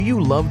Do you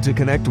love to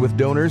connect with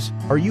donors?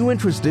 Are you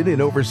interested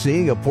in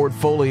overseeing a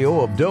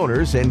portfolio of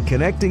donors and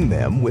connecting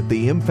them with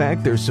the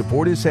impact their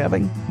support is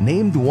having?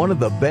 Named one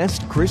of the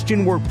best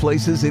Christian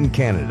workplaces in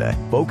Canada,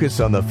 Focus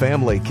on the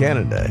Family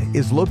Canada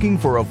is looking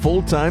for a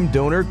full-time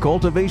donor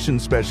cultivation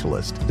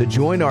specialist to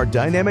join our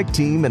dynamic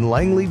team in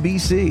Langley,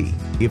 BC.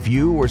 If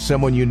you or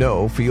someone you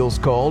know feels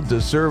called to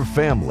serve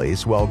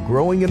families while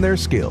growing in their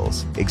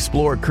skills,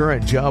 explore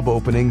current job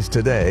openings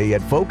today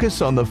at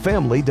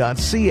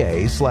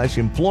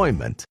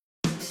focusonthefamily.ca/employment.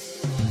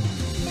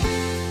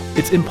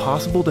 It's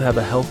impossible to have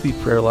a healthy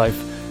prayer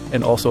life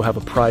and also have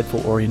a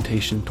prideful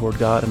orientation toward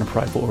God and a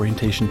prideful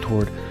orientation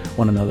toward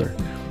one another.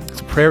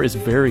 So prayer is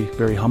very,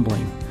 very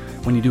humbling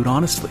when you do it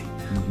honestly.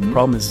 Mm-hmm. The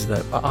problem is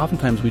that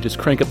oftentimes we just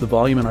crank up the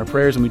volume in our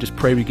prayers and we just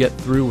pray we get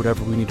through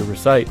whatever we need to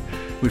recite.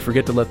 We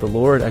forget to let the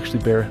Lord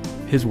actually bear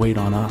His weight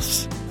on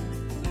us.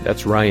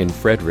 That's Ryan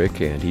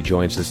Frederick, and he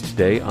joins us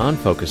today on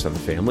Focus on the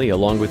Family,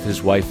 along with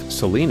his wife,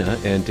 Selena,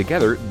 and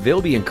together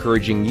they'll be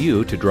encouraging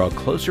you to draw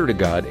closer to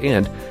God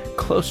and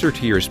closer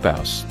to your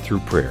spouse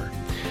through prayer.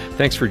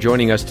 Thanks for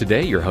joining us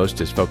today. Your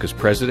host is Focus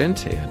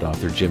President and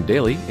author Jim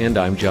Daly, and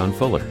I'm John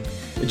Fuller.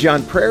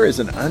 John, prayer is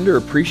an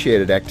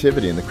underappreciated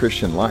activity in the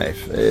Christian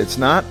life. It's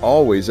not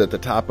always at the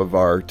top of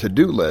our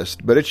to-do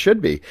list, but it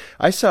should be.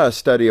 I saw a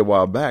study a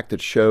while back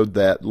that showed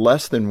that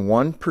less than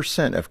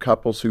 1% of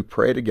couples who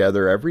pray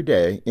together every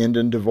day end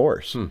in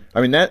divorce.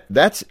 I mean,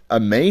 that's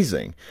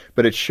amazing,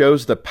 but it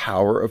shows the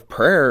power of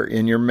prayer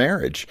in your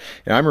marriage.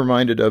 And I'm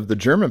reminded of the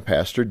German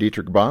pastor,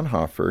 Dietrich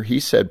Bonhoeffer.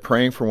 He said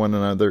praying for one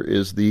another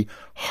is the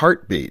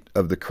heartbeat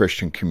of the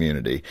Christian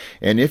community.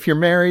 And if you're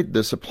married,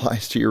 this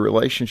applies to your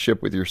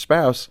relationship with your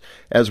spouse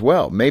as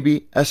well,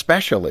 maybe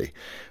especially.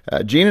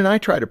 Jean and I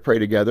try to pray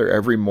together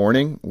every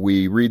morning.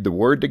 We read the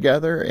Word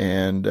together,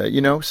 and,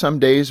 some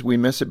days we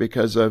miss it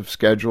because of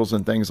schedules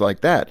and things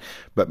like that.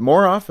 But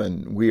more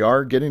often, we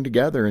are getting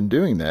together and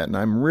doing that, and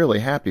I'm really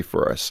happy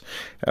for us.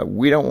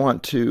 We don't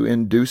want to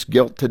induce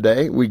guilt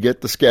today. We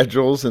get the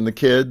schedules and the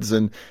kids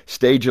and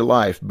stage of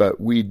life,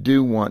 but we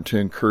do want to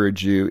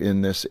encourage you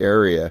in this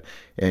area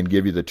and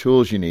give you the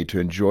tools you need to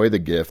enjoy the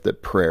gift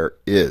that prayer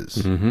is.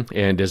 Mm-hmm.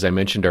 And as I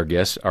mentioned, our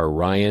guests are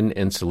Ryan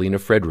and Selena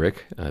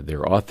Frederick.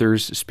 They're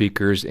authors,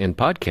 speakers, and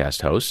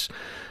podcast hosts.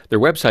 Their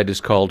website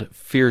is called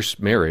Fierce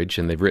Marriage,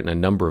 and they've written a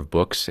number of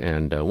books.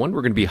 And one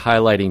we're going to be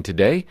highlighting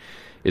today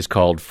is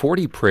called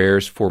 40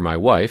 Prayers for My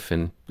Wife,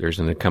 and there's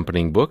an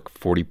accompanying book,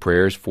 40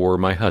 Prayers for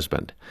My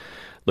Husband.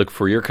 Look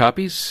for your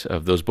copies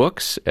of those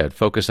books at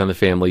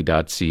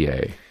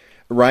focusonthefamily.ca.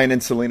 Ryan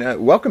and Selena,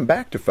 welcome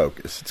back to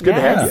Focus. It's good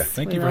to have you.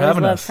 Thank you for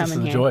having us. This is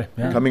a joy.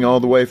 Yeah. Coming all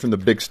the way from the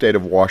big state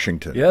of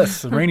Washington.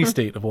 Yes, the rainy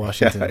state of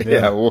Washington.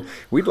 Yeah, well,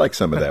 we'd like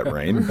some of that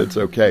rain, but it's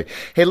okay.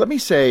 Hey, let me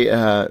say,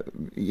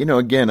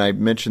 again, I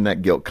mentioned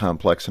that guilt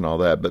complex and all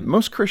that, but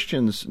most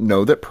Christians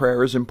know that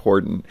prayer is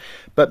important,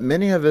 but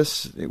many of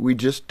us, we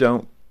just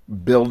don't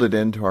build it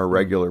into our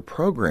regular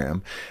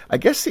program. I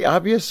guess the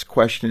obvious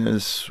question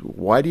is,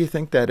 why do you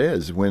think that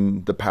is?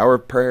 When the power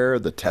of prayer,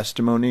 the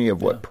testimony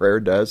of what prayer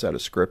does out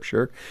of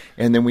Scripture,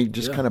 and then we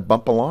just kind of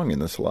bump along in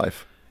this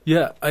life.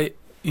 Yeah,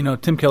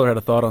 Tim Keller had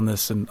a thought on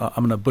this, and I'm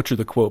going to butcher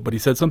the quote, but he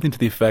said something to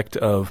the effect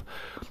of,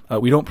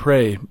 we don't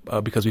pray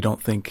because we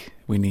don't think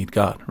we need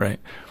God,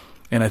 right?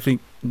 And I think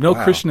no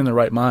Christian in their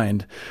right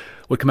mind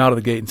would come out of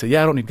the gate and say,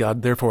 I don't need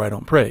God, therefore I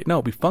don't pray.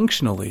 No, we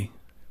functionally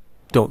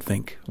don't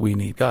think we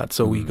need God.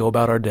 So we go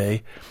about our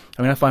day.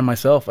 I mean, I find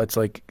myself, it's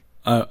like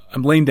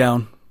I'm laying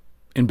down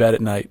in bed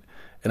at night,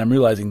 and I'm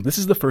realizing this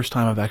is the first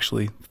time I've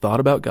actually thought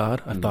about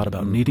God. I've thought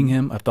about needing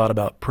Him. I've thought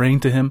about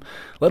praying to Him,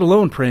 let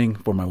alone praying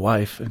for my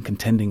wife and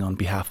contending on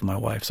behalf of my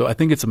wife. So I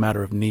think it's a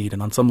matter of need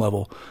and on some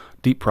level,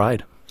 deep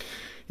pride.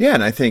 Yeah,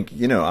 and I think,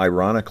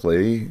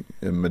 ironically,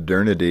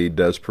 modernity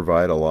does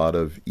provide a lot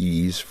of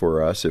ease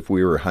for us. If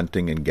we were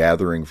hunting and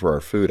gathering for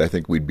our food, I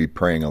think we'd be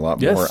praying a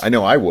lot more. I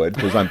know I would,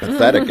 because I'm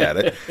pathetic at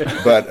it.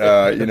 But,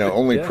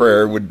 only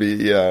prayer would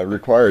be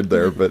required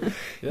there. But,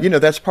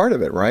 that's part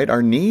of it, right?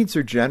 Our needs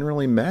are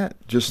generally met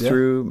just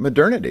through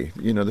modernity.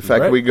 The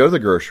fact that we go to the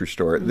grocery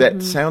store.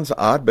 That sounds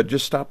odd, but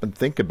just stop and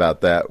think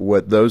about that,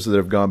 what those that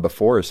have gone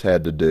before us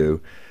had to do.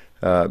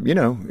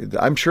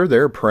 I'm sure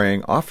they're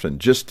praying often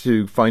just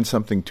to find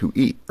something to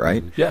eat,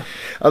 right? Yeah.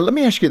 Let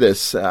me ask you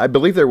this. I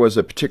believe there was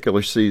a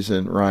particular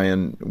season,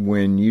 Ryan,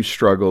 when you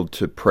struggled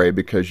to pray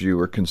because you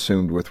were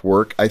consumed with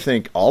work. I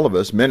think all of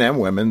us, men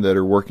and women that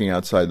are working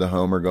outside the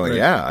home, are going,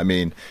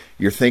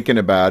 you're thinking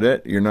about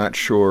it. You're not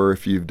sure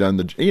if you've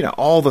done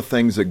all the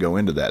things that go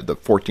into that, the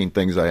 14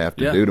 things I have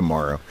to do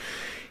tomorrow.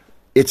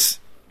 It's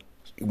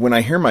when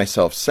I hear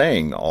myself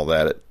saying all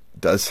that, it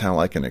does sound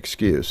like an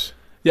excuse.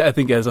 Yeah, I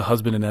think as a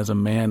husband and as a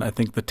man, I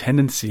think the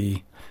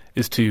tendency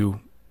is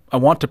I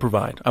want to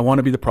provide. I want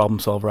to be the problem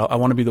solver. I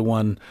want to be the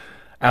one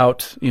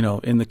out,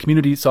 in the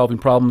community solving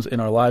problems, in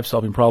our lives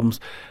solving problems.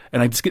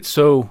 And I just get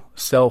so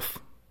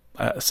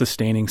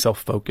self-sustaining,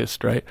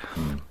 self-focused, right?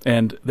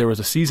 And there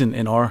was a season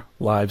in our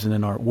lives and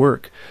in our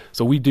work.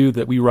 So we do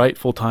that. We write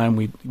full-time.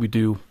 We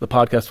do the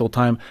podcast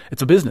full-time.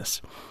 It's a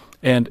business.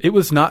 And it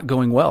was not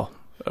going well.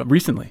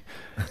 recently.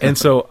 And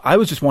so I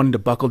was just wanting to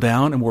buckle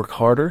down and work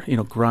harder,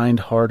 grind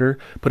harder,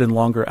 put in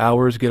longer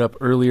hours, get up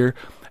earlier.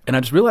 And I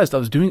just realized I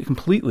was doing it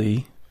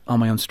completely on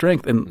my own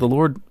strength. And the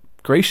Lord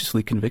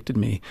graciously convicted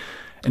me.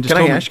 And just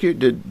Can I ask you,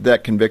 did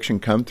that conviction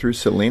come through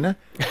Selena?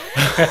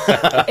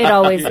 It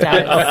always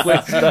does.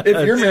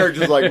 If your marriage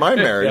is like my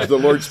marriage, the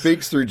Lord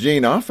speaks through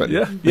Gene often.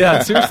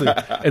 Yeah, seriously.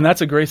 And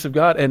that's a grace of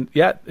God. And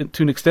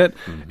to an extent.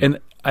 And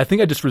I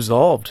think I just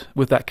resolved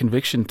with that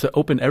conviction to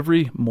open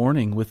every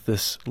morning with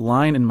this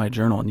line in my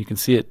journal. And you can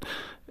see it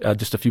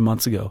just a few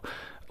months ago.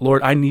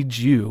 Lord, I need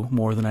you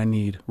more than I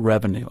need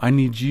revenue. I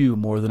need you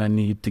more than I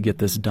need to get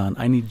this done.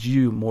 I need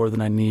you more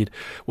than I need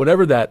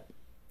whatever that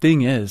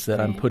thing is that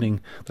I'm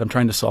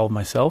trying to solve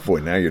myself.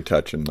 Boy, now you're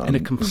touching on and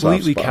it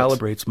completely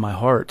calibrates my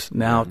heart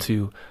now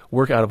to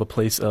work out of a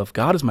place of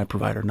God is my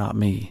provider, not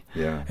me.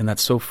 Yeah. And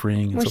that's so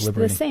freeing and so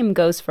liberating. The same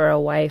goes for a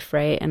wife,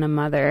 right? And a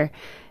mother.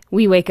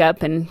 We wake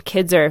up and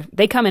kids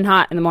they come in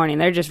hot in the morning.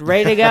 They're just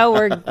ready to go.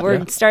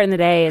 We're starting the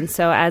day. And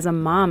so as a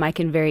mom, I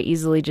can very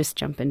easily just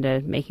jump into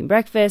making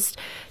breakfast,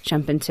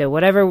 jump into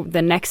whatever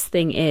the next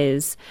thing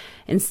is,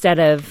 instead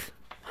of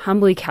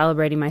humbly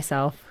calibrating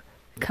myself,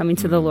 coming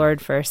to the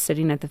Lord first,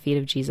 sitting at the feet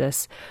of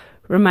Jesus,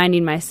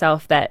 reminding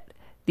myself that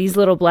these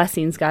little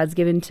blessings God's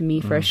given to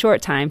me for a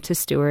short time to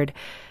steward.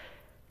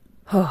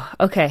 Oh,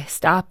 okay,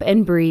 stop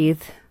and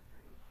breathe.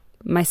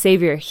 My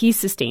Savior, He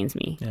sustains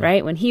me,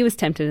 right? When He was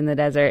tempted in the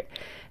desert,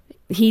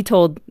 He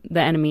told the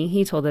enemy,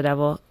 He told the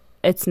devil,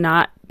 it's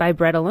not by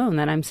bread alone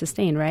that I'm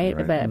sustained, right?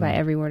 But by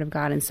every word of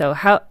God. And so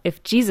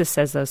if Jesus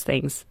says those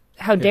things,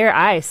 how dare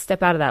I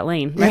step out of that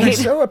lane, right? I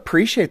so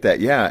appreciate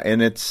that, yeah.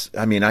 And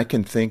I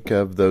can think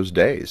of those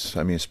days.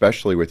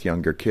 Especially with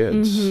younger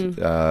kids.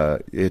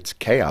 It's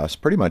chaos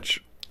pretty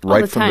much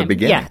right from the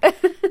beginning.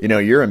 Yeah.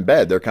 You're in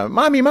bed. They're coming,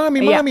 Mommy,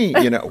 Mommy, Mommy.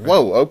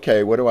 Whoa,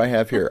 okay, what do I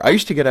have here? I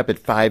used to get up at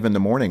 5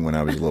 a.m. when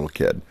I was a little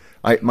kid.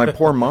 My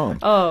poor mom.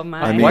 Oh,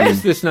 my. Why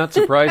does this not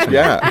surprise me?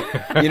 Yeah.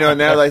 Now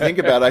that I think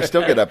about it, I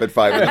still get up at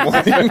 5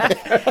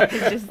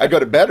 a.m. I go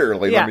to bed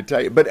early, let me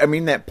tell you. But,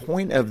 that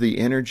point of the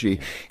energy.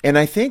 And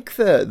I think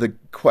the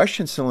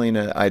question,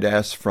 Selena, I'd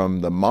ask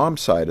from the mom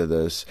side of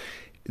this,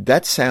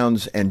 that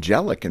sounds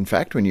angelic. In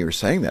fact, when you were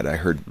saying that, I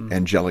heard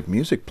angelic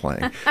music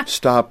playing.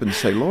 Stop and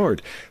say,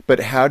 Lord. But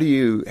how do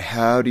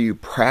you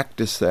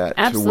practice that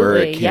to where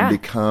it can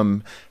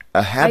become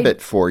a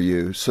habit for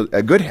you, so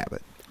a good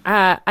habit?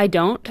 I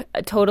don't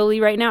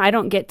totally right now. I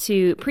don't get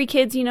to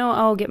pre-kids,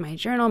 I'll get my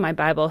journal, my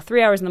Bible,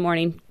 3 hours in the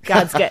morning.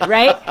 God's good,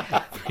 right?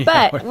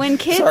 But when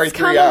kids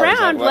come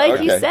around,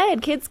 you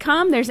said, kids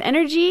come, there's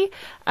energy.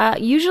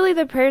 Usually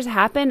the prayers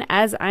happen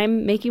as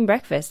I'm making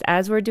breakfast,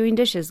 as we're doing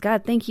dishes.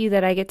 God, thank you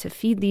that I get to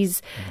feed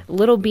these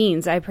little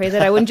beings. I pray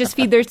that I wouldn't just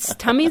feed their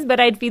tummies,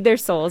 but I'd feed their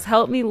souls.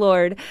 Help me,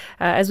 Lord,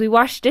 as we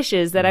wash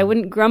dishes, that I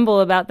wouldn't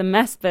grumble about the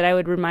mess, but I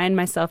would remind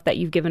myself that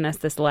you've given us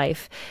this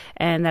life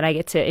and that I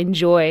get to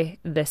enjoy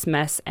this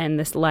mess and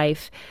this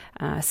life.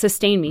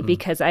 Sustain me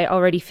because I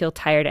already feel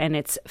tired and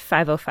it's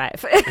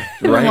 5:05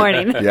 in the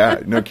morning.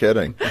 Yeah, no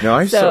kidding. No,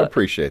 I so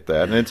appreciate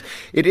that. And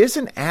it is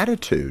an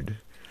attitude,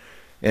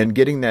 and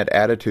getting that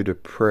attitude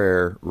of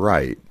prayer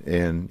right.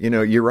 And,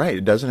 you're right.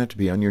 It doesn't have to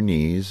be on your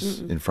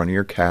knees in front of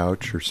your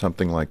couch or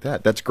something like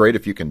that. That's great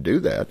if you can do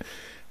that,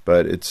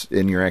 but it's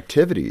in your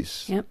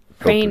activities. Yep.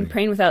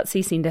 Praying without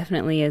ceasing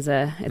definitely is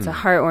it's a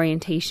heart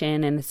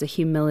orientation, and it's a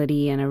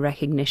humility and a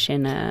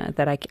recognition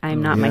that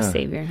I'm not my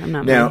Savior. I'm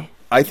not now,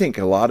 I think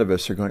a lot of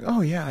us are going,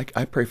 oh, yeah,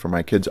 I pray for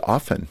my kids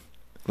often.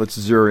 Let's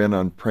zero in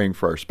on praying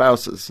for our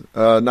spouses.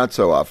 Not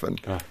so often,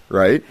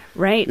 right?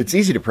 Right. It's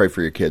easy to pray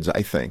for your kids,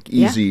 I think.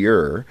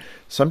 Easier. Yeah.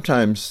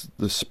 Sometimes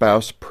the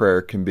spouse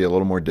prayer can be a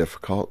little more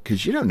difficult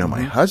because you don't know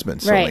my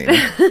husband, Selena.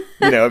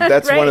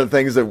 That's one of the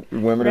things that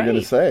women are going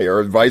to say,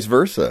 or vice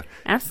versa.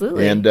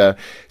 Absolutely. And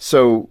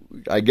so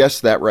I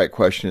guess that right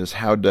question is,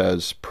 how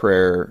does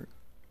prayer,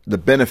 the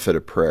benefit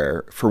of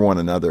prayer for one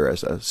another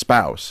as a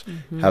spouse,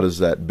 how does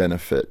that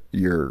benefit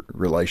your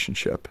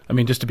relationship?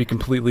 Just to be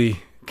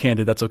completely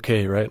candid, that's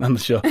okay, right, on the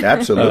show?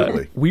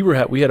 Absolutely. We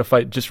had a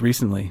fight just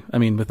recently,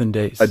 within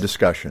days. A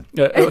discussion.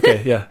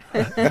 Okay, yeah.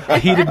 A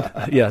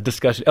heated,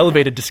 discussion,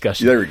 elevated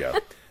discussion. There we go.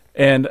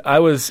 And I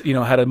was,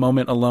 had a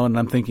moment alone, and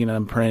I'm thinking, and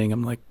I'm praying,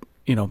 I'm like,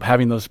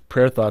 having those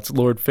prayer thoughts,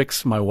 Lord,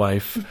 fix my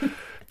wife.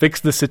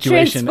 Fix the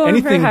situation.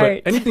 Anything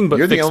but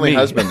You're fix the only me.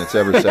 husband that's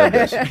ever said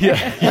this.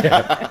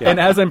 Yeah. And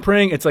as I'm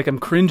praying, it's like I'm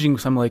cringing,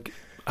 so I'm like,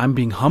 I'm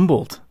being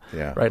humbled.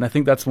 Yeah. Right. And I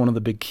think that's one of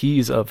the big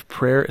keys of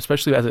prayer,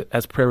 especially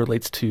as prayer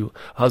relates to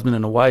a husband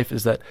and a wife,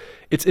 is that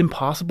it's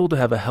impossible to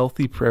have a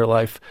healthy prayer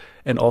life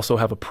and also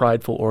have a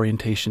prideful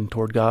orientation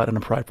toward God and a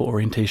prideful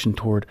orientation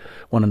toward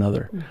one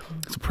another.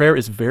 So prayer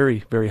is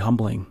very, very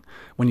humbling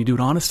when you do it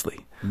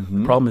honestly.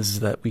 The problem is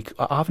that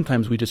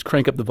oftentimes we just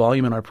crank up the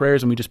volume in our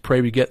prayers and we just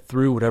pray we get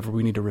through whatever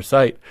we need to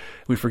recite.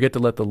 We forget to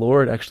let the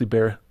Lord actually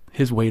bear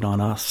His weight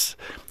on us.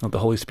 Let the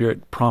Holy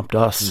Spirit prompt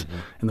us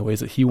in the ways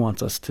that He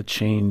wants us to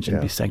change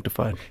and be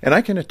sanctified. And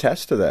I can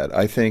attest to that.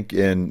 I think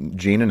in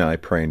Gene and I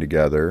praying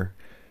together,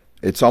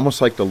 It's almost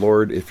like the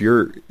Lord,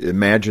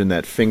 imagine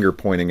that finger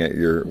pointing at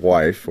your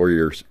wife or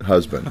your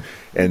husband,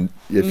 and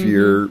if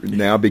you're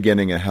now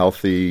beginning a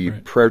healthy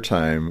prayer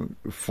time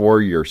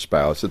for your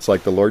spouse, it's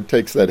like the Lord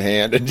takes that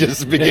hand and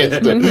just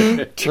begins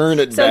to turn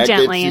it so back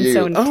gently at and you.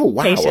 so Oh,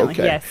 wow, patiently,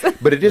 okay. yes.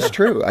 But it is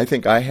true. I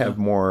think I have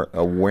more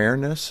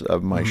awareness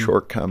of my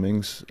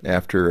shortcomings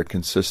after a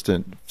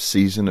consistent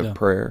season of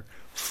prayer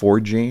for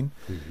Gene.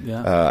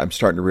 I'm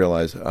starting to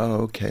realize,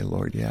 okay,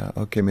 Lord,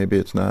 okay, maybe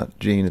it's not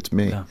Gene, it's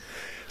me. Yeah.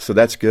 So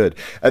that's good.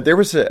 There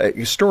was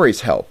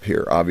stories help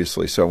here,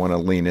 obviously, so I want to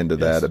lean into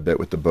that a bit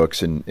with the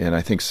books. And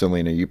I think,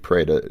 Selena, you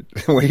prayed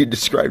what you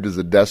described as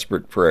a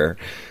desperate prayer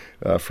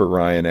for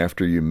Ryan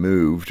after you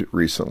moved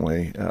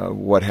recently.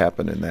 What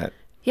happened in that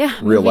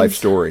real-life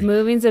story?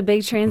 Moving's a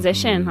big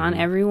transition on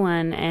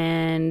everyone.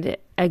 And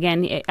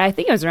again, I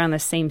think it was around the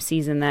same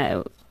season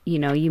that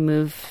we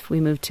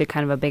moved to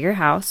kind of a bigger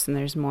house and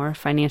there's more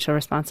financial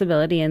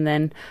responsibility. And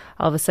then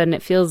all of a sudden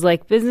it feels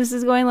like business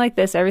is going like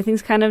this.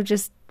 Everything's kind of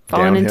just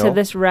fallen into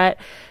this rut.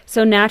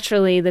 So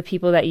naturally, the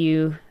people that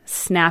you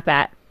snap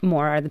at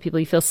more are the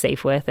people you feel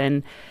safe with.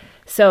 And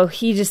so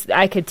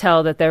I could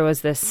tell that there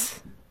was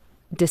this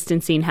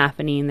distancing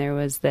happening. There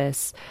was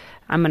this,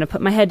 I'm going to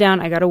put my head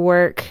down. I got to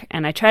work.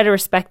 And I try to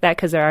respect that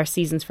because there are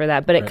seasons for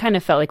that. But it kind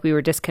of felt like we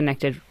were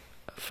disconnected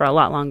for a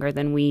lot longer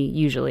than we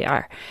usually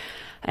are.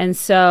 And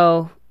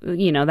so,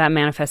 that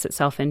manifests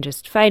itself in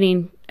just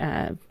fighting,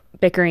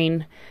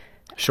 bickering,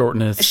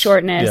 shortness,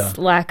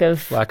 lack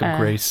of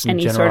grace,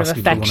 any sort of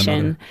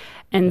affection.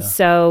 And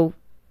so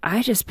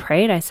I just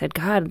prayed. I said,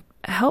 God,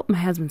 help my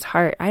husband's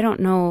heart. I don't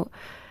know.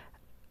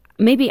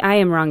 Maybe I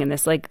am wrong in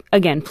this. Like,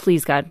 again,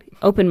 please, God,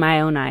 open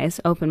my own eyes,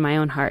 open my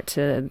own heart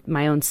to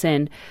my own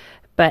sin.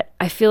 But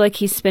I feel like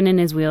he's spinning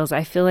his wheels.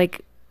 I feel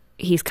like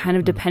he's kind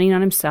of depending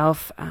on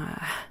himself.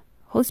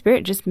 Holy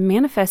Spirit, just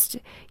manifest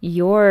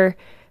your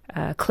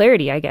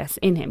clarity, I guess,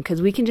 in him,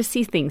 because we can just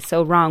see things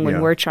so wrong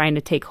when we're trying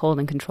to take hold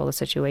and control the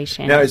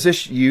situation. Now, is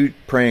this you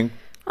praying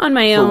on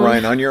my own? For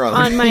Ryan, on your own?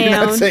 On my You're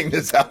own. not saying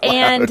this out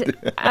loud.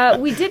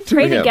 And we did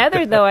pray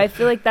together, though. I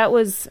feel like that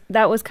was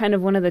kind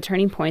of one of the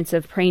turning points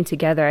of praying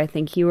together. I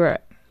think you were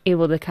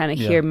able to kind of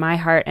hear my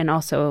heart and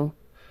also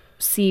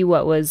see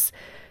what was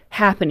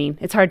happening.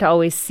 It's hard to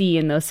always see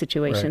in those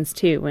situations,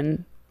 too,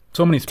 when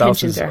so many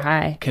spouses tensions are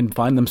high. Can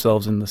find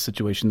themselves in the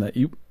situation that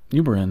you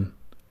were in,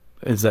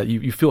 is that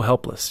you feel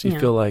helpless. You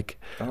feel like,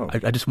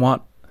 I just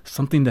want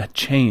something to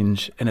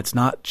change, and it's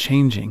not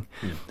changing.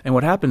 And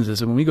what happens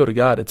is when we go to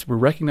God, we're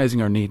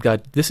recognizing our need.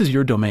 God, this is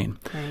your domain.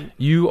 Right.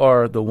 You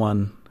are the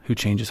one who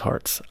changes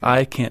hearts.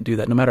 I can't do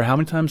that. No matter how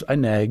many times I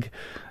nag,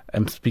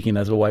 I'm speaking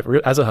as a wife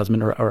or as a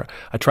husband, or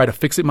I try to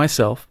fix it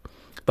myself,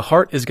 the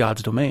heart is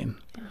God's domain.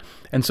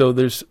 And so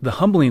there's the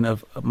humbling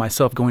of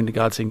myself going to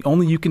God saying,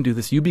 only you can do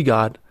this. You be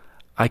God.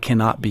 I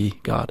cannot be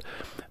God.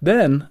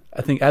 Then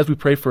I think as we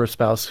pray for a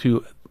spouse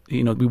who,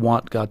 we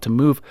want God to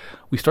move,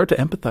 we start to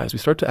empathize. We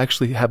start to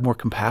actually have more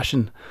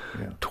compassion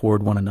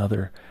toward one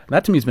another. And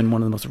that to me has been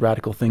one of the most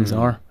radical things in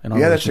our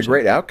that's a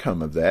great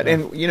outcome of that.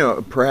 And,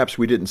 perhaps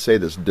we didn't say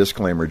this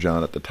disclaimer,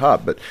 John, at the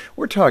top, but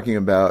we're talking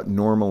about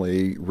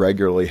normally,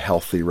 regularly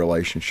healthy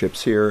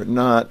relationships here,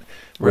 not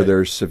where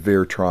there's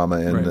severe trauma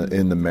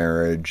in the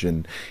marriage.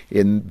 And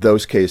in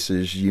those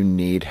cases, you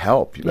need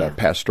help,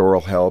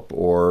 pastoral help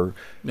or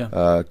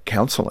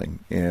counseling.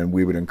 And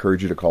we would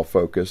encourage you to call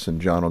Focus, and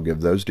John will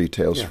give those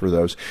details for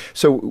those.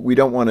 So we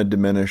don't want to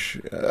diminish,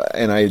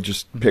 and I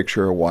just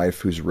picture a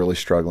wife who's really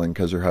struggling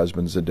because her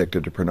husband's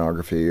addicted to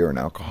pornography or an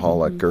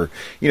alcoholic or,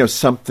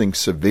 something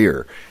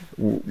severe.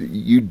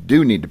 You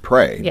do need to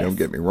pray, don't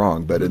get me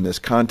wrong, but in this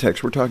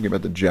context, we're talking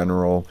about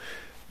the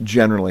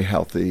generally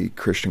healthy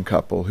Christian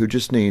couple who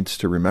just needs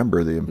to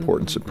remember the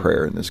importance of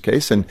prayer in this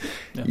case. And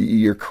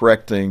you're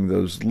correcting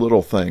those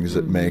little things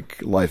that make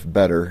life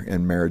better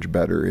and marriage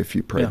better if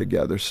you pray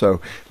together.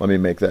 So let me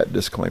make that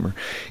disclaimer.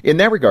 In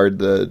that regard,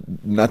 the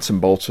nuts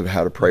and bolts of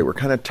how to pray, we're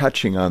kind of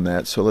touching on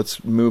that. So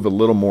let's move a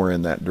little more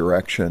in that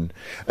direction.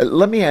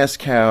 Let me ask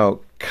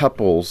how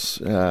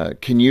couples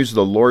can use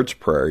the Lord's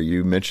Prayer.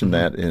 You mentioned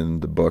that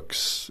in the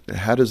books.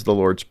 How does the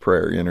Lord's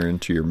Prayer enter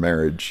into your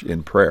marriage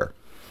in prayer?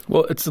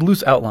 Well, it's a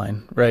loose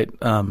outline, right?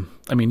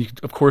 You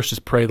of course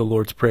just pray the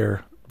Lord's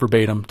Prayer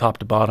verbatim, top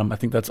to bottom. I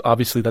think that's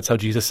how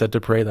Jesus said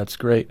to pray. That's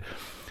great.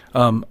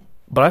 But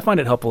I find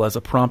it helpful as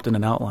a prompt and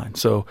an outline.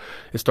 So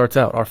it starts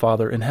out, Our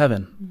Father in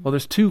heaven. Well,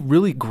 there's two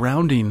really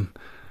grounding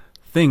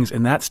things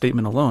in that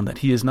statement alone, that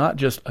he is not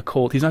just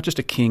he's not just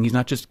a king, he's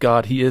not just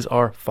God, he is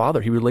our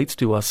Father. He relates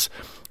to us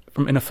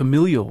in a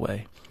familial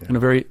way. In a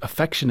very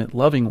affectionate,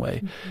 loving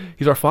way.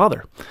 He's our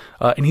Father.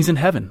 And he's in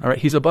heaven. All right,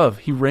 he's above.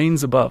 He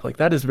reigns above. Like,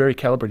 that is very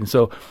calibrating.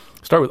 So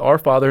start with Our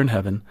Father in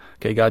heaven.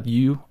 Okay, God,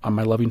 you are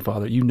my loving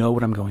Father. You know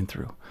what I'm going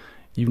through.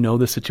 You know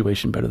the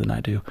situation better than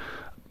I do.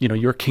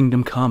 Your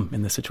kingdom come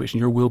in this situation.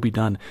 Your will be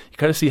done. You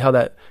kind of see how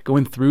that,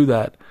 going through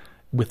that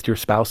with your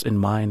spouse in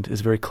mind,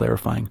 is very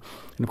clarifying.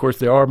 And of course,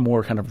 there are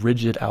more kind of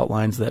rigid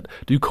outlines that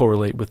do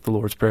correlate with the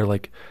Lord's Prayer,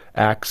 like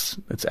Acts,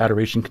 it's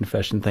adoration,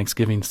 confession,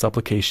 thanksgiving,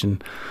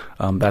 supplication.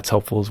 That's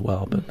helpful as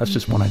well, but that's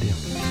just one idea.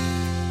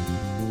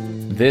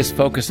 This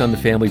Focus on the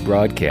Family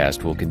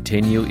broadcast will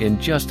continue in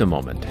just a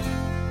moment.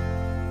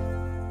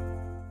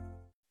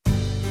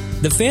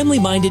 The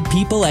family-minded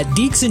people at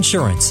Deeks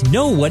Insurance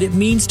know what it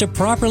means to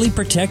properly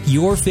protect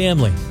your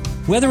family.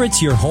 Whether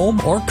it's your home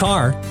or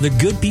car, the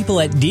good people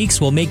at Deeks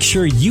will make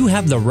sure you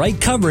have the right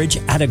coverage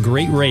at a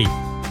great rate.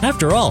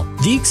 After all,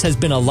 Deeks has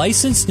been a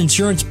licensed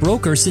insurance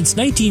broker since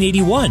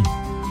 1981,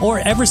 or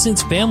ever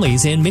since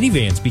families and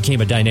minivans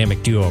became a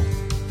dynamic duo.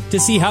 To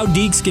see how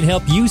Deeks can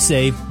help you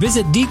save,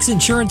 visit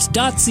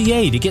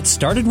deeksinsurance.ca to get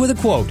started with a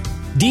quote.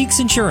 Deeks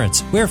Insurance,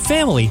 where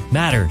family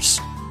matters.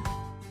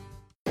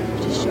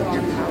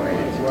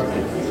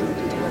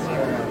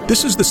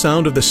 This is the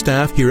sound of the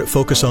staff here at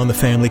Focus on the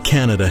Family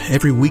Canada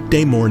every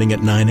weekday morning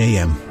at 9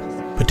 a.m.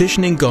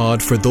 Petitioning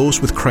God for those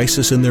with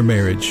crisis in their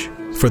marriage,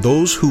 for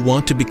those who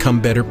want to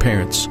become better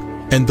parents,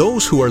 and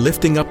those who are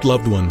lifting up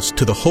loved ones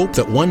to the hope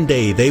that one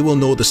day they will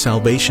know the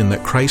salvation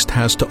that Christ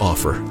has to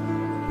offer.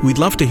 We'd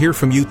love to hear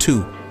from you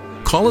too.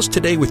 Call us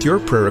today with your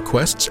prayer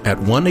requests at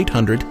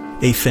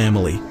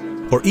 1-800-A-FAMILY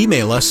or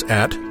email us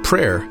at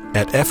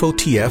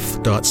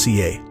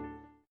prayer@fotf.ca.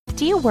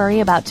 Do you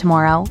worry about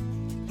tomorrow?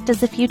 Does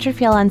the future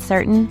feel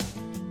uncertain?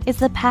 Is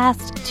the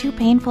past too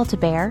painful to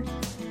bear?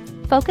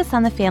 Focus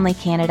on the Family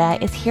Canada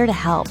is here to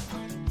help,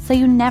 so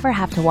you never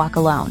have to walk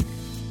alone.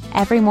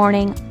 Every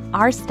morning,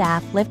 our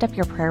staff lift up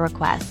your prayer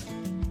requests.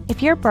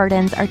 If your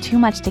burdens are too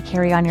much to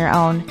carry on your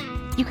own,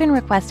 you can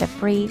request a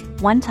free,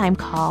 one-time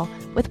call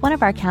with one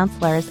of our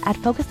counselors at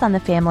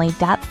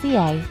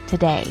focusonthefamily.ca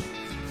today.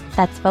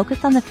 That's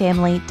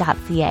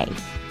focusonthefamily.ca.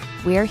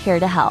 We're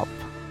here to help.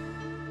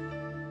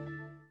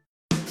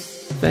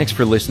 Thanks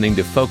for listening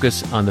to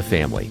Focus on the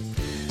Family.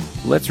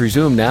 Let's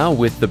resume now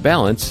with the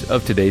balance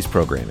of today's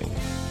programming.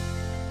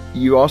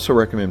 You also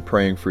recommend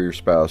praying for your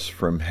spouse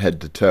from head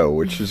to toe,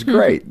 which is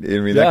great. I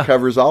mean, that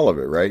covers all of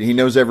it, right? He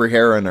knows every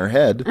hair on our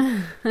head.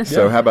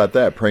 So how about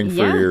that? Praying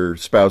for your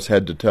spouse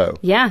head to toe.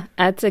 Yeah,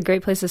 that's a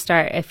great place to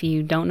start if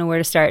you don't know where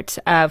to start.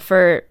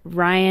 For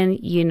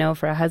Ryan,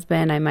 for a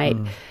husband, I might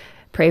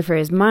pray for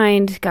his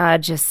mind.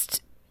 God,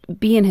 just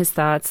be in his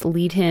thoughts,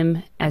 lead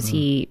him as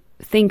he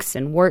thinks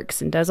and works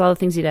and does all the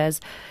things he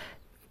does.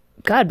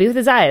 God, be with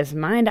his eyes,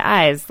 mind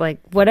eyes, like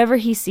whatever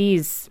he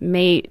sees,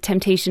 may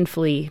temptation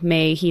flee,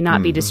 may he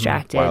not be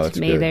distracted,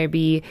 may there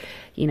be,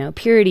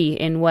 purity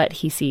in what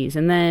he sees.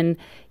 And then,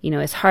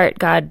 his heart,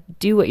 God,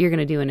 do what you're going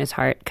to do in his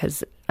heart,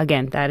 because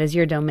again, that is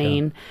your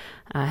domain.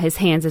 His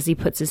hands, as he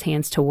puts his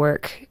hands to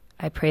work,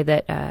 I pray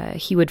that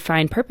he would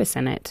find purpose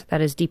in it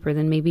that is deeper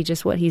than maybe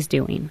just what he's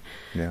doing.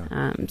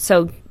 And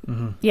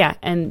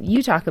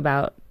you talk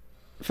about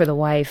for the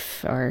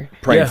wife, or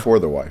praying for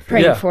the wife.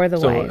 Praying for the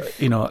wife.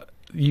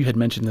 You had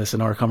mentioned this in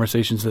our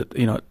conversations that,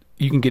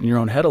 you can get in your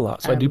own head a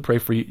lot. So I do pray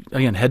for you,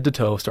 again, head to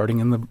toe, starting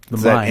in the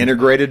mind. That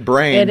integrated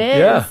brain. It is.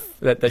 Yeah.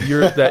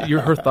 That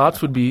her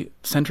thoughts would be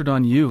centered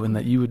on you, and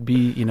that you would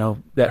be,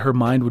 that her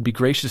mind would be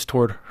gracious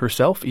toward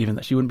herself, even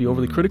that she wouldn't be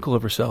overly critical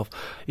of herself.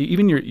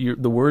 Even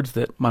the words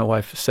that my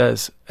wife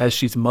says as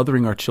she's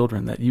mothering our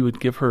children, that you would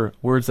give her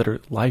words that are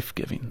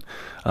life-giving,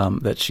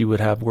 that she would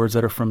have words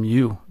that are from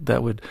you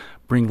that would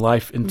bring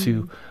life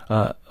into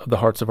the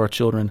hearts of our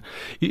children.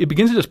 It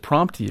begins to just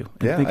prompt you.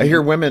 I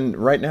hear women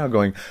right now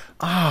going,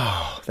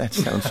 "Oh, that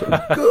sounds so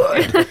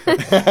good."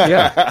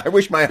 I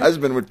wish my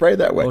husband would pray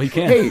that way. Well, he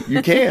can. Hey,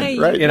 you can,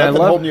 right? And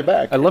Nothing holding you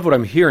back. I love what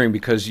I'm hearing,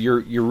 because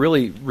you're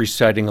really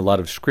reciting a lot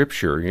of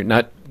scripture. You're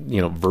not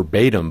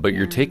verbatim, but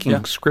you're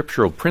taking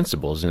scriptural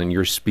principles and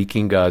you're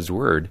speaking God's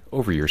word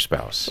over your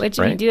spouse. Which,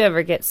 if you do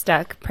ever get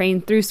stuck,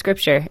 praying through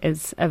scripture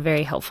is a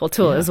very helpful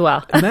tool as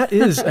well. And that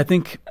is, I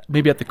think,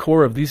 maybe at the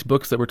core of these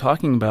books that we're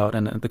talking about,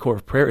 and at the core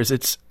of prayer, is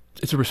it's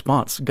a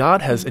response.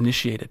 God has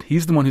initiated.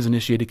 He's the one who's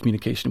initiated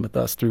communication with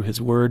us through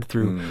his word,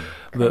 through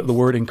the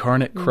word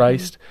incarnate,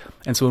 Christ.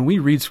 And so when we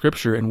read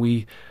scripture and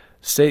we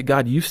say,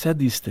 God, you said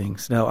these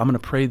things, now I'm going to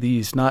pray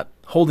these, not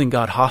holding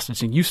God hostage,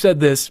 saying, you said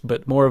this,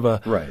 but more of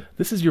a,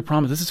 this is your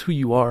promise, this is who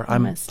you are.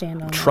 I'm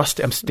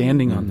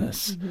standing on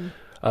this.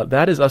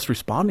 That is us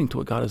responding to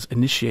what God has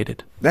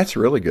initiated. That's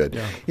really good.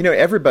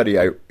 Everybody,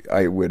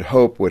 I would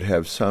hope, would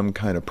have some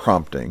kind of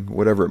prompting,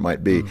 whatever it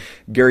might be.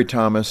 Gary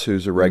Thomas,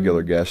 who's a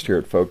regular guest here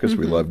at Focus,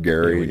 we love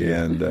Gary,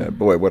 and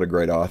boy, what a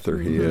great author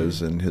he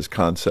is, and his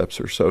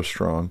concepts are so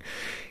strong.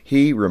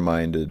 He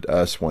reminded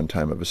us one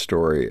time of a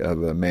story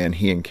of a man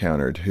he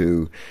encountered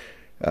who,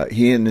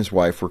 he and his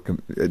wife were,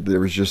 there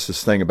was just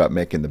this thing about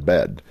making the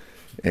bed.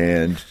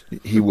 And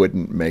he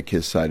wouldn't make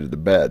his side of the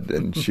bed,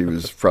 and she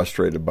was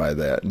frustrated by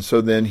that. And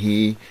so then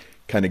he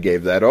kind of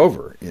gave that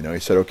over. He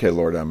said, okay,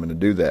 Lord, I'm going to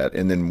do that.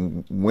 And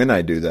then when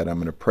I do that, I'm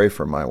going to pray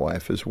for my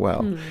wife as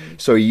well.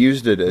 So he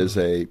used it as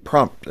a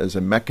prompt, as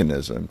a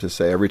mechanism to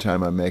say, every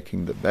time I'm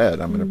making the bed,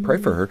 I'm going to pray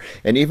for her.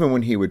 And even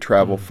when he would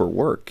travel for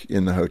work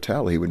in the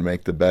hotel, he would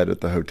make the bed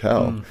at the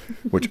hotel,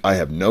 which I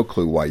have no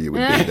clue why you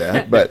would do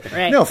that. But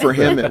no, for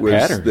him, it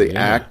was the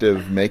act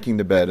of making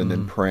the bed and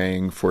then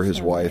praying for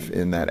his wife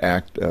in that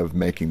act of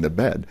making the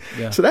bed.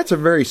 So that's a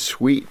very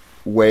sweet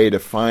way to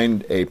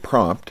find a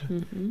prompt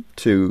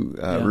to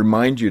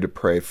remind you to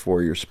pray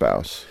for your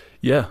spouse.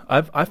 Yeah,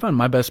 I found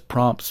my best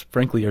prompts,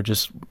 frankly, are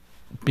just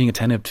being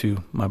attentive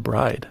to my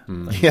bride.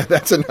 Yeah,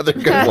 that's another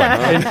good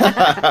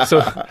one.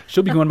 So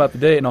she'll be going about the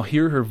day, and I'll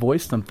hear her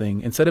voice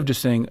something. Instead of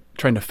just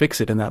trying to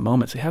fix it in that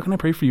moment, say, how can I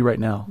pray for you right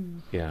now?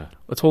 Yeah.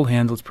 Let's hold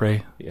hands, let's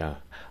pray. Yeah.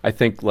 I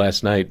think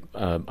last night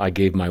I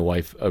gave my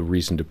wife a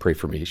reason to pray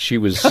for me. She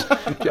was...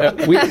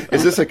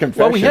 Is this a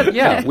confession?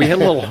 Well, we had a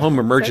little home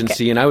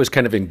emergency, and I was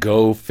kind of in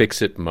go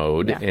fix it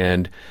mode,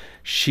 and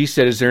she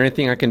said, is there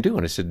anything I can do?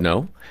 And I said,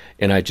 no.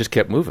 And I just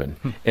kept moving.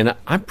 And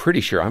I'm pretty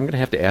sure, I'm going to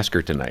have to ask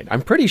her tonight.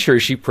 I'm pretty sure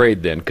she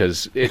prayed then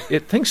because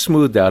things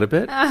smoothed out a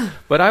bit.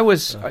 But I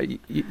was,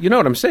 you know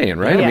what I'm saying,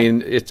 right? Yeah. I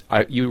mean,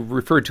 you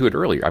referred to it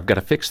earlier. I've got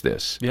to fix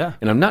this. Yeah.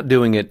 And I'm not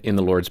doing it in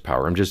the Lord's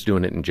power. I'm just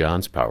doing it in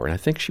John's power. And I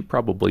think she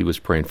probably was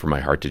praying for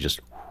my heart to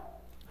just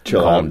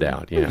chill calm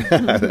out.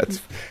 down.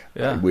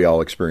 Yeah. We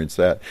all experience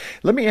that.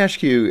 Let me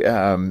ask you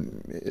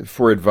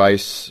for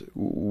advice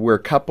where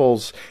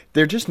couples,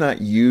 they're just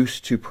not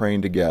used to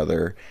praying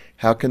together.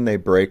 How can they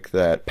break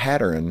that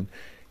pattern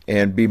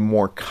and be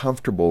more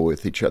comfortable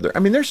with each other? I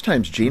mean, there's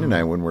times Jean and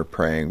I, when we're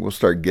praying, we'll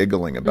start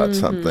giggling about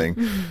something,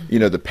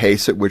 the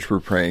pace at which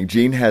we're praying.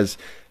 Jean has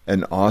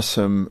an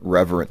awesome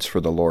reverence for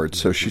the Lord.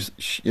 So she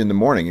in the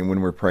morning, and when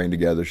we're praying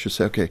together, she'll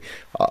say, okay,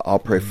 I'll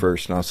pray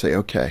first. And I'll say,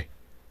 okay.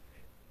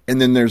 And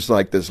then there's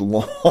like this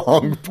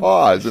long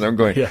pause, and I'm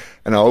going,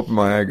 and I'll open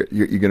my eye.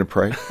 You're going to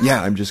pray?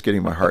 Yeah, I'm just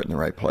getting my heart in the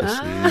right place.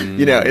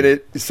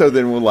 And so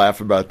then we'll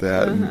laugh about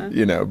that,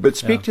 and, but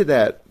speak to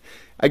that.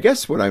 I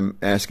guess what I'm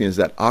asking is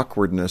that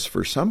awkwardness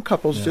for some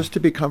couples just to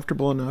be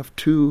comfortable enough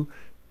to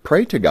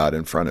pray to God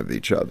in front of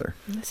each other.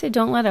 I say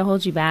don't let it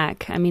hold you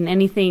back. I mean,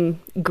 anything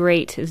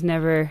great is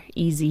never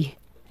easy,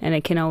 and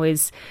it can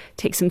always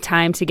take some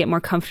time to get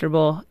more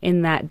comfortable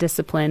in that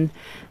discipline.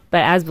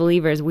 But as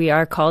believers, we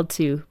are called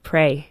to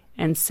pray.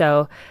 And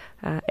so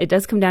it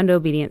does come down to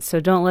obedience. So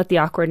don't let the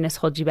awkwardness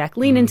hold you back.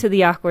 Lean into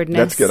the awkwardness.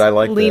 That's good. I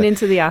like that. Lean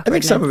into the awkwardness. I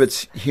think some of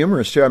it's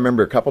humorous, too. I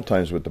remember a couple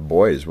times with the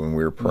boys when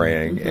we were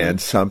praying, and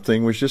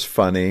something was just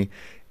funny.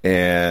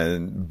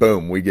 And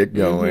boom, we get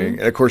going.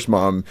 And of course,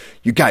 Mom,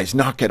 you guys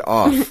knock it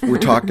off. We're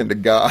talking to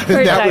God.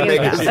 That would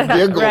make us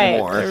giggle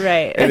more.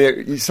 Right.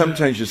 And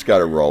sometimes you just got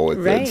to roll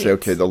with it and say,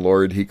 okay, the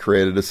Lord, He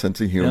created a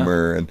sense of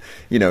humor, and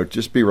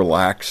just be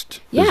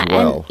relaxed as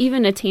well. And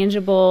even a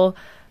tangible,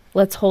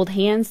 let's hold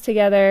hands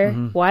together.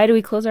 Why do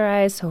we close our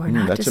eyes? So we're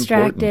not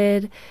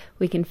distracted. Important.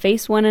 We can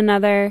face one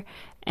another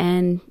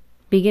and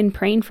begin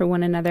praying for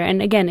one another.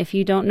 And again, if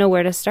you don't know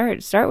where to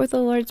start with the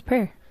Lord's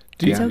Prayer.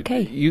 It's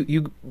okay.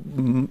 You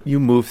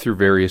move through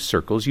various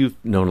circles. You've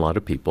known a lot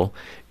of people.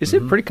 Is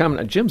it pretty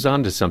common? Jim's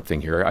on to something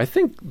here. I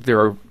think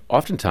there are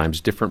oftentimes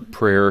different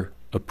prayer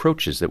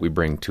approaches that we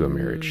bring to a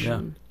marriage.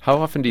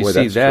 How often do you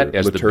see that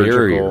as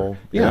liturgical,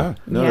 the barrier?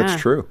 That's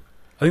true.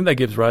 I think that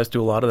gives rise to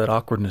a lot of that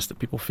awkwardness that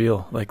people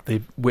feel like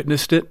they've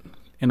witnessed it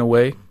in a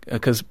way.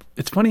 Because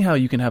it's funny how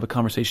you can have a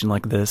conversation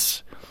like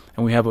this,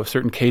 and we have a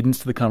certain cadence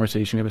to the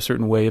conversation. We have a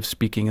certain way of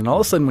speaking. And all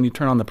of a sudden, when you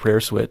turn on the prayer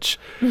switch,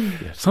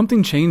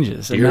 something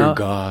changes. Dear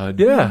God.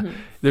 Yeah.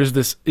 There's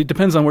this, it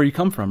depends on where you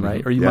come from,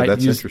 right? Or you might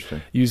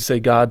use say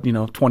God,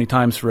 20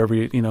 times for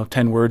every,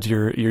 10 words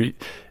you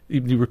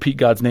repeat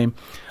God's name.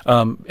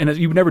 And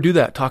you would never do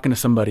that talking to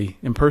somebody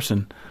in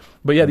person.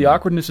 But the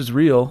awkwardness is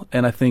real.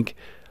 And I think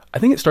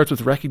it starts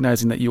with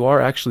recognizing that you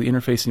are actually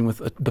interfacing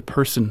with the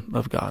person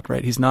of God,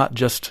 right? He's not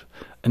just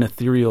an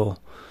ethereal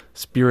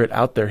spirit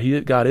out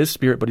there. God is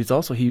spirit, but he's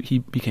also he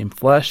became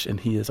flesh, and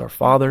he is our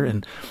Father,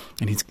 and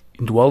he's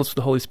indwelled us with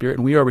the Holy Spirit,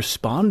 and we are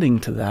responding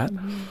to that.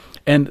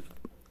 And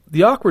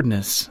the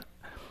awkwardness,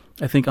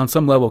 I think, on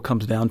some level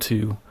comes down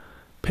to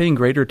paying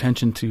greater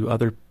attention to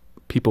other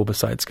people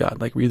besides God.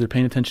 Like we're either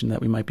paying attention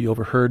that we might be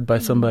overheard by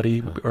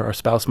somebody, or our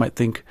spouse might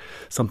think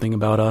something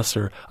about us,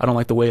 or I don't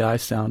like the way I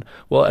sound.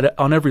 Well,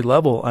 on every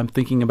level, I'm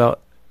thinking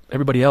about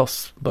everybody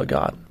else but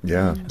God.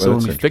 Yeah. So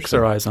when we fix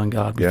our eyes on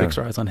God, we fix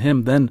our eyes on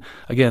Him, then,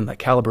 again, that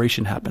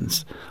calibration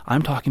happens.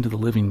 I'm talking to the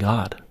living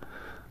God,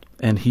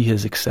 and He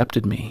has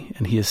accepted me,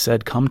 and He has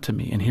said, come to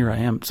me, and here I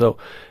am. So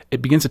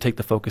it begins to take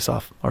the focus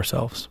off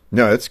ourselves.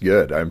 No, that's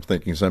good. I'm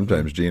thinking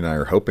sometimes Jean and I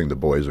are hoping the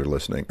boys are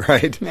listening,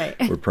 right?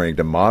 We're praying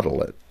to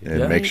model it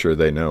and make sure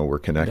they know we're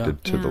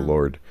connected to the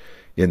Lord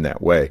in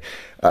that way.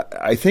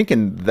 I think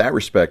in that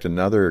respect,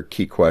 another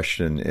key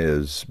question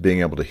is being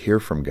able to hear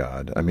from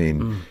God. I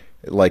mean,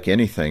 like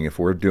anything, if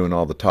we're doing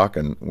all the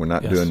talking, we're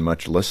not doing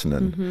much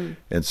listening.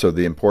 And so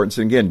the importance,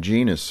 and again,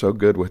 Jean is so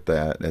good with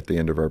that at the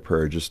end of our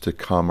prayer, just to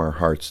calm our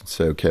hearts and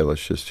say, okay,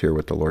 let's just hear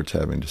what the Lord's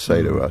having to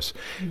say to us.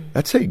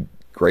 That's a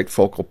great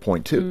focal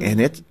point too. And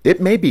it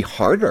may be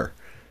harder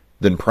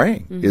than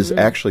praying, is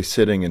actually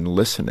sitting and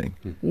listening.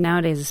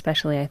 Nowadays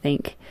especially, I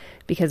think,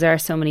 because there are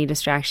so many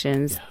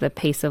distractions, the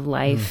pace of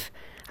life.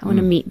 I want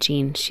to meet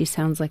Jean. She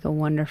sounds like a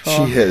wonderful...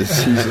 She is.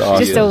 She's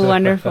awesome. Just a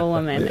wonderful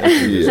woman.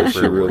 She is.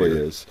 She really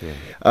is.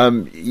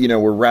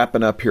 We're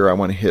wrapping up here. I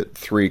want to hit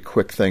 3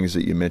 quick things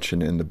that you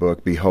mentioned in the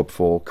book. Be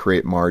hopeful,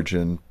 create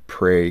margin,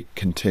 pray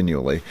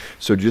continually.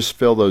 So just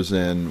fill those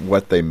in,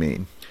 what they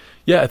mean.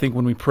 Yeah, I think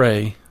when we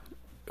pray,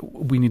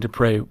 we need to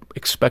pray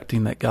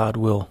expecting that God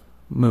will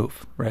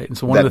move, right? And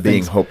so one of the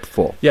things, being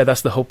hopeful. Yeah,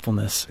 that's the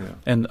hopefulness. Yeah.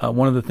 And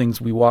one of the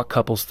things we walk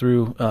couples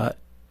through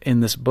in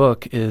this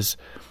book is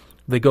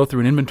they go through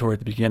an inventory at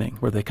the beginning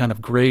where they kind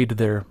of grade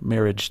their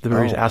marriage, the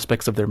various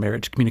aspects of their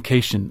marriage,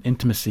 communication,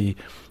 intimacy,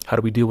 how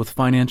do we deal with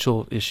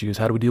financial issues,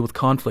 how do we deal with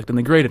conflict, and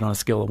they grade it on a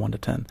scale of 1 to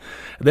 10.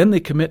 And then they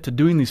commit to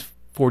doing these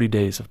 40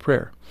 days of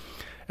prayer.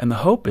 And the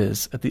hope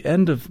is, at the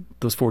end of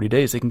those 40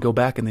 days, they can go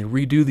back and they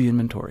redo the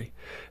inventory.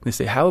 And they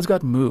say, how has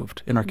God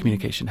moved in our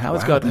communication? How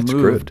has God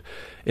moved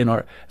in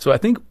our... So I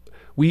think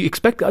we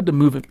expect God to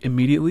move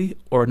immediately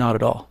or not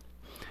at all.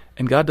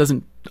 And God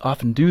doesn't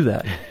often do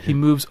that. He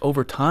moves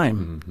over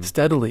time,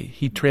 steadily.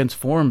 He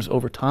transforms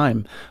over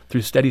time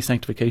through steady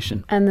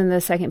sanctification. And then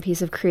the second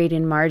piece of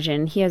creating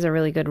margin, he has a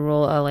really good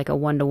rule, like a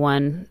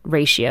 1-to-1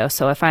 ratio.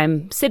 So if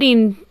I'm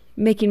sitting,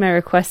 making my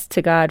request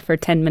to God for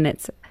 10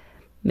 minutes,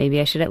 maybe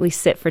I should at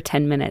least sit for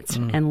 10 minutes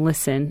and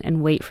listen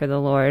and wait for the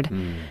Lord.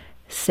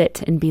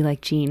 Sit and be like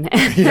Gene.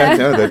 Yeah,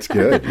 no, that's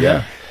good.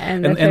 Yeah.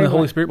 And the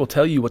Holy Spirit will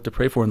tell you what to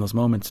pray for in those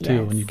moments, too.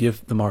 Yes. When you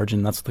give the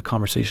margin, that's the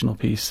conversational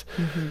piece.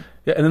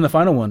 Yeah, and then the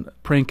final one,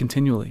 praying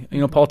continually. You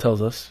know, Paul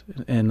tells us,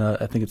 and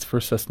I think it's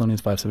 1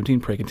 Thessalonians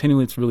 5:17, pray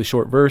continually. It's a really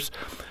short verse,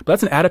 but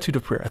that's an attitude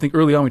of prayer. I think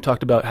early on we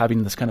talked about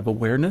having this kind of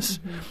awareness.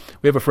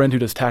 We have a friend who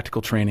does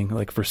tactical training,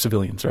 like for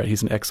civilians, right?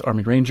 He's an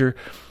ex-Army Ranger,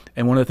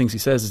 and one of the things he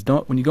says is,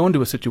 when you go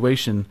into a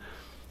situation,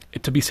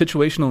 to be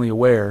situationally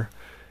aware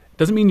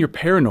doesn't mean you're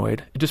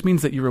paranoid. It just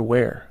means that you're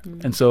aware.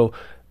 And so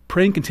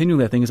praying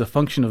continually, I think, is a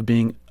function of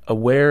being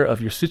aware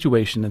of your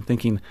situation and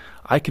thinking,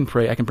 I can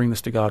pray, I can bring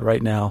this to God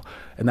right now.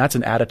 And that's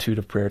an attitude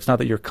of prayer. It's not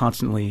that you're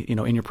constantly,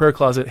 in your prayer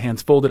closet,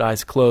 hands folded,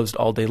 eyes closed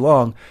all day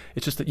long.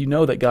 It's just that you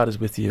know that God is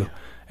with you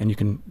and you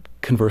can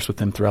converse with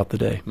him throughout the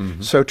day.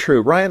 So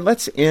true. Ryan,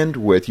 let's end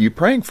with you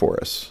praying for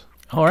us.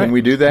 All right. Can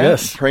we do that?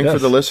 Yes. Praying for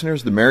the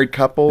listeners, the married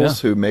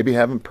couples who maybe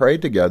haven't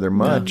prayed together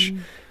much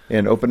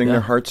and opening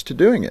their hearts to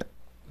doing it.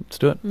 Let's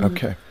do it.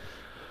 Okay.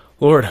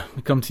 Lord,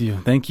 we come to you.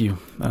 Thank you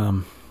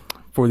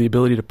for the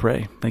ability to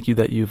pray. Thank you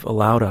that you've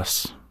allowed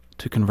us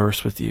to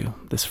converse with you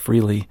this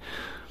freely.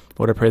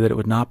 Lord, I pray that it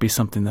would not be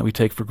something that we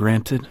take for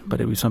granted, but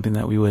it would be something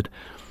that we would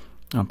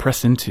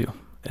press into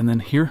and then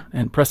hear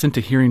and press into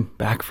hearing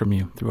back from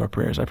you through our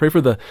prayers. I pray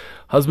for the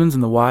husbands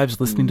and the wives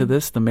listening to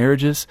this, the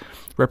marriages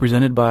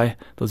represented by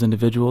those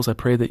individuals. I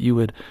pray that you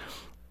would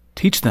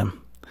teach them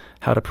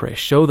how to pray.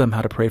 Show them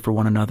how to pray for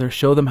one another.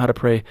 Show them how to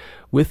pray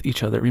with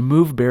each other.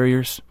 Remove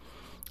barriers,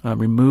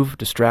 remove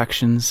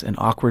distractions and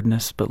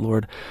awkwardness. But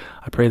Lord,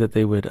 I pray that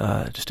they would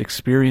just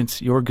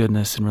experience your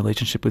goodness in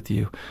relationship with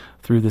you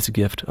through this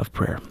gift of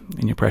prayer.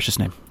 In your precious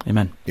name,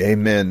 amen.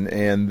 Amen.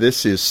 And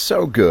this is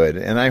so good,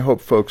 and I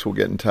hope folks will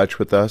get in touch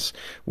with us.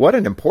 What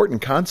an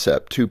important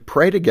concept to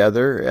pray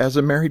together as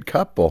a married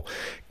couple.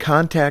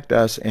 Contact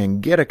us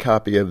and get a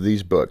copy of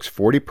these books,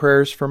 40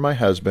 Prayers for My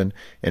Husband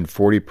and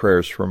 40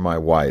 Prayers for My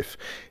Wife.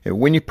 And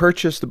when you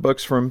purchase the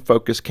books from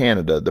Focus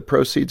Canada, the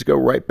proceeds go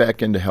right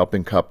back into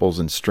helping couples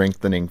and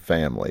strengthening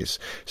families.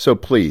 So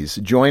please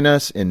join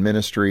us in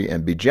ministry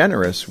and be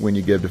generous when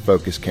you give to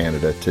Focus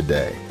Canada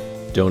today.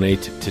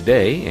 Donate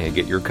today and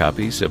get your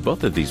copies of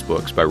both of these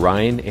books by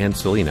Ryan and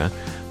Selena.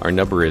 Our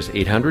number is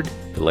 800,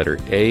 the letter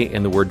A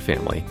and the word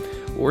family,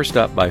 or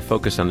stop by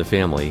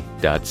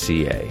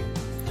focusonthefamily.ca.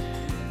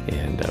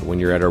 And when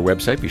you're at our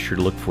website, be sure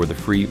to look for the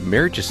free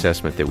marriage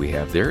assessment that we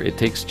have there. It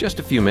takes just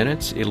a few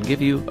minutes. It'll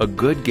give you a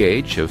good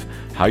gauge of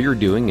how you're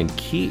doing in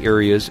key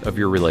areas of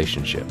your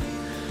relationship.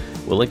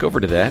 We'll link over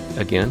to that.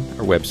 Again,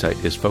 our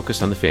website is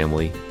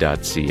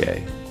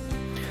focusonthefamily.ca.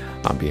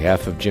 On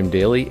behalf of Jim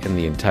Daly and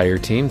the entire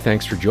team,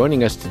 thanks for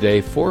joining us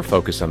today for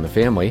Focus on the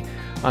Family.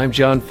 I'm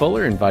John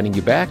Fuller, inviting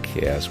you back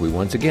as we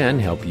once again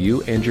help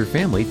you and your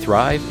family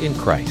thrive in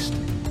Christ.